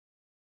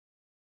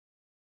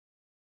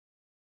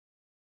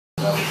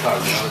Sit up,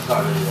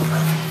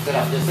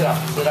 just sit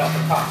up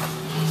and talk.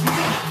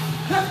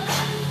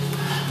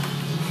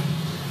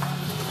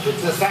 Get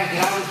to the side,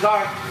 get out of the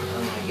car.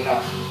 Get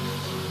up.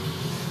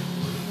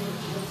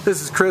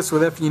 This is Chris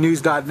with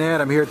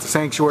FUnews.net. I'm here at the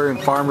Sanctuary in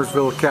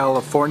Farmersville,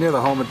 California,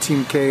 the home of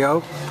Team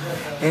KO.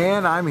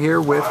 And I'm here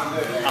with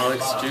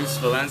Alex Juice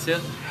Valencia.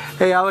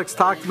 Hey Alex,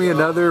 talk to me.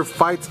 Another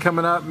fight's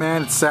coming up,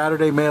 man. It's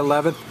Saturday, May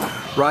 11th,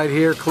 right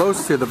here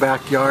close to the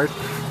backyard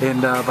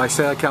in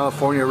Valencia,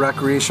 California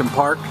Recreation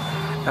Park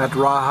at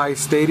Rawhide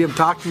Stadium.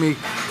 Talk to me,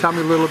 tell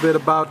me a little bit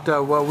about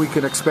what we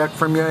can expect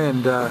from you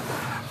and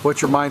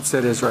what your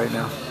mindset is right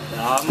now.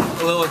 I'm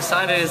a little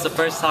excited. It's the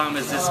first time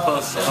it's this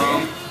close to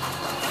home,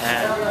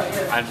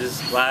 and I'm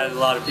just glad a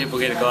lot of people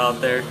get to go out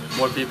there.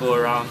 More people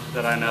around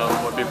that I know,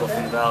 more people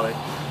from the valley.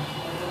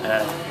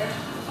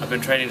 I've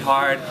been training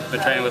hard,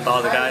 been training with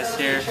all the guys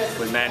here,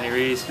 with Manny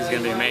Reese, who's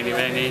going to be Manny,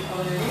 and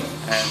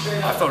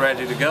I feel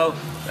ready to go,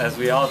 as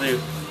we all do.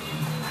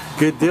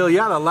 Good deal.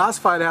 Yeah, the last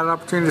fight I had an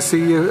opportunity to see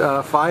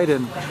you fight,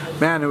 and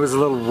man, it was a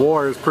little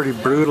war. It was pretty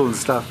brutal and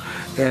stuff.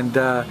 And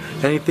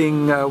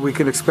anything we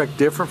can expect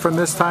different from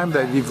this time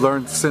that you've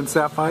learned since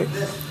that fight?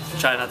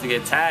 Try not to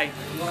get tagged.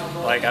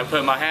 Like, I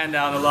put my hand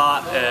down a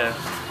lot, and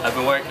I've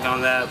been working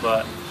on that,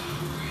 but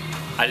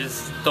I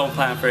just don't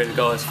plan for it to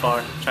go as far.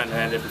 I'm trying to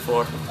end it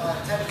before.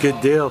 Good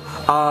deal.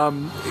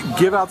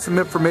 Give out some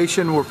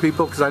information where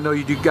people, because I know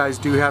you guys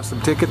do have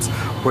some tickets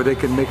where they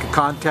can make a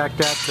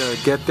contact at to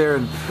get there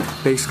and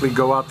basically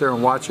go out there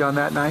and watch you on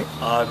that night.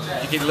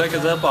 You can look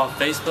us up on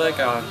Facebook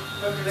on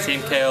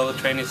Team KO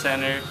Training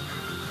Center.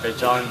 There's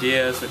John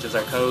Diaz, which is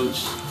our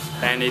coach,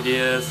 Andy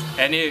Diaz,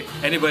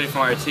 anybody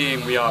from our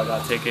team. We all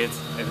got tickets.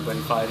 Anybody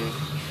fighting.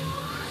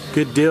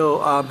 Good deal.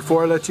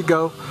 Before I let you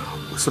go,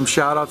 some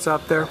shout outs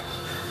out there.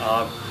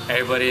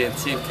 Everybody in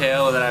Team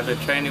KO that I've been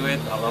training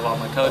with, I love all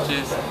my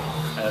coaches.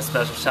 A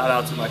special shout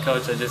out to my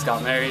coach that just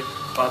got married,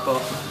 Paco.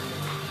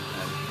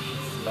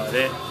 That's about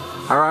it.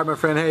 All right, my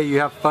friend. Hey, you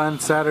have fun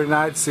Saturday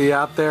night. See you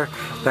out there.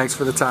 Thanks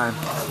for the time.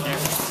 Thank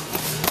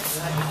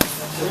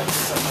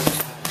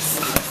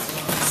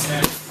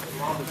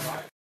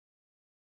you.